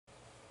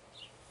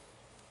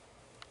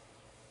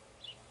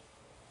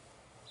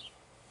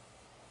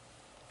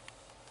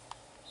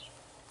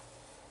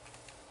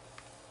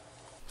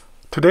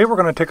Today we're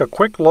going to take a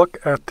quick look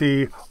at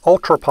the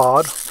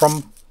Ultrapod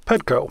from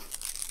Pedco.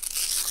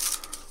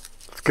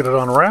 Let's get it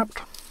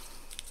unwrapped.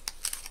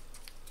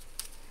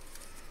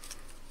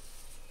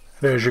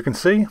 And as you can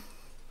see,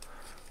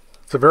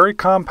 it's a very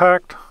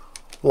compact,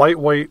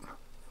 lightweight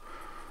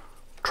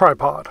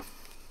tripod.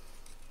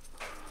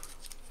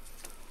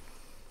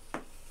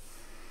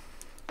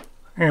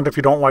 And if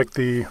you don't like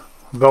the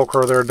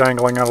Velcro there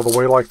dangling out of the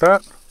way like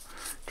that,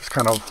 just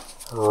kind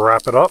of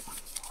wrap it up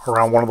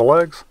around one of the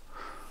legs,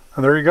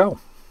 and there you go.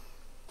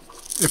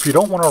 If you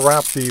don't want to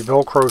wrap the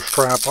Velcro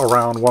strap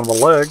around one of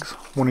the legs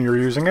when you're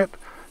using it,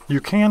 you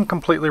can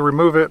completely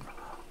remove it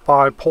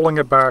by pulling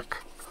it back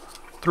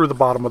through the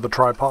bottom of the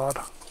tripod,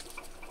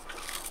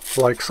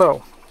 like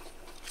so,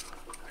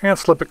 and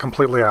slip it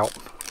completely out.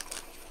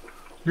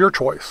 Your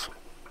choice.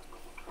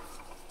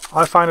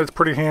 I find it's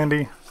pretty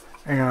handy,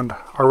 and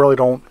I really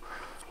don't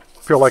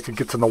feel like it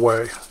gets in the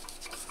way.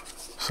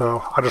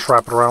 So I just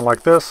wrap it around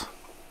like this,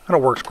 and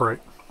it works great.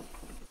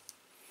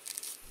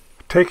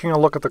 Taking a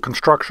look at the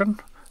construction,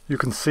 you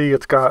can see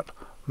it's got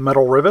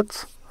metal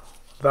rivets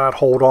that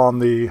hold on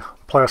the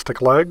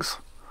plastic legs.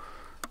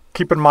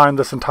 Keep in mind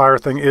this entire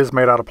thing is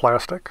made out of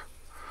plastic.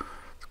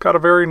 It's got a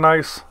very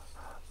nice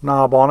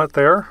knob on it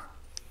there,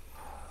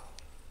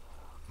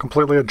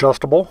 completely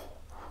adjustable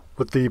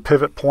with the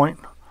pivot point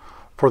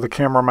for the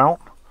camera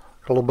mount.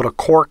 Got a little bit of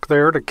cork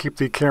there to keep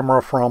the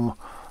camera from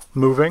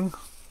moving.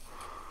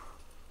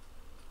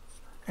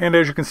 And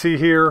as you can see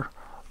here,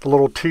 the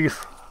little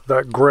teeth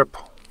that grip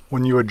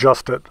when you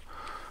adjust it,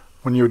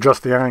 when you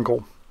adjust the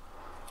angle,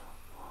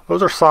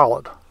 those are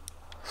solid.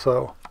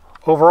 So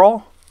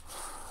overall,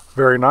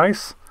 very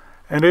nice.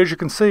 And as you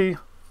can see,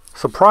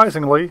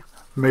 surprisingly,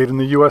 made in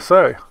the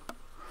USA.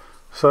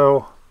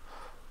 So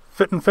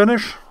fit and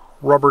finish,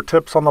 rubber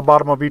tips on the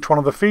bottom of each one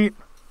of the feet.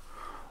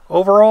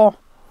 Overall,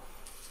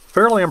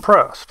 fairly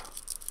impressed.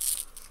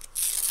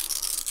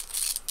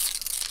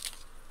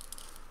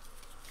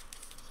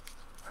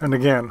 And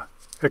again,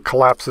 it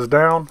collapses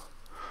down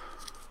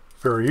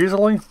very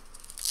easily.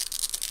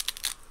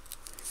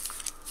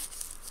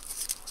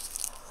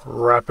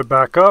 Wrap it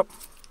back up,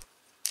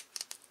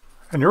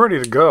 and you're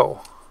ready to go.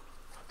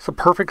 It's a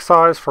perfect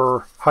size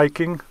for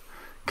hiking,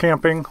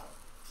 camping,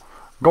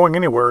 going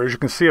anywhere. As you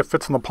can see, it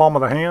fits in the palm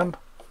of the hand.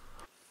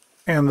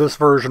 And this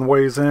version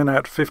weighs in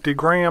at 50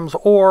 grams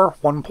or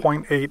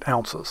 1.8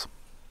 ounces.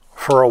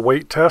 For a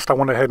weight test, I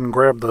went ahead and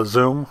grabbed the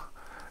Zoom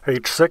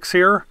H6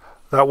 here.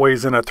 That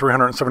weighs in at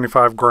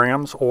 375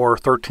 grams or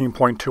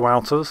 13.2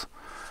 ounces.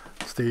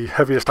 It's the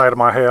heaviest item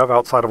I have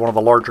outside of one of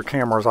the larger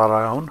cameras that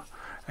I own.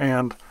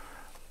 And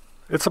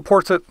it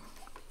supports it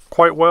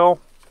quite well.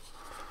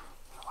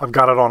 I've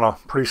got it on a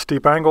pretty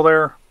steep angle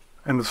there,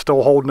 and it's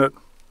still holding it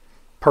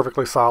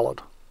perfectly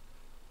solid.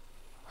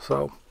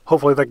 So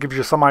hopefully that gives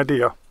you some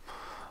idea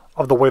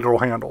of the weight it'll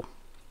handle.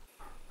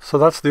 So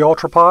that's the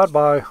Ultrapod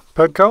by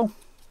Pedco.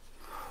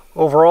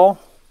 Overall,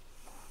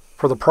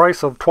 for the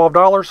price of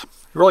 $12, you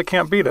really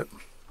can't beat it.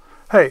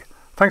 Hey,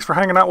 thanks for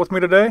hanging out with me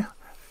today,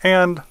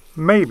 and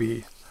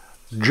maybe,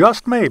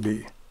 just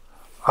maybe,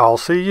 I'll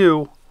see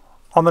you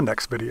on the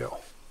next video.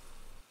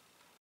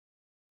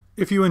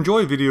 If you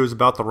enjoy videos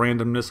about the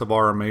randomness of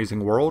our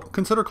amazing world,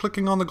 consider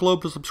clicking on the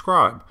globe to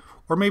subscribe,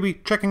 or maybe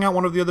checking out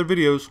one of the other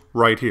videos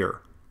right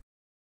here.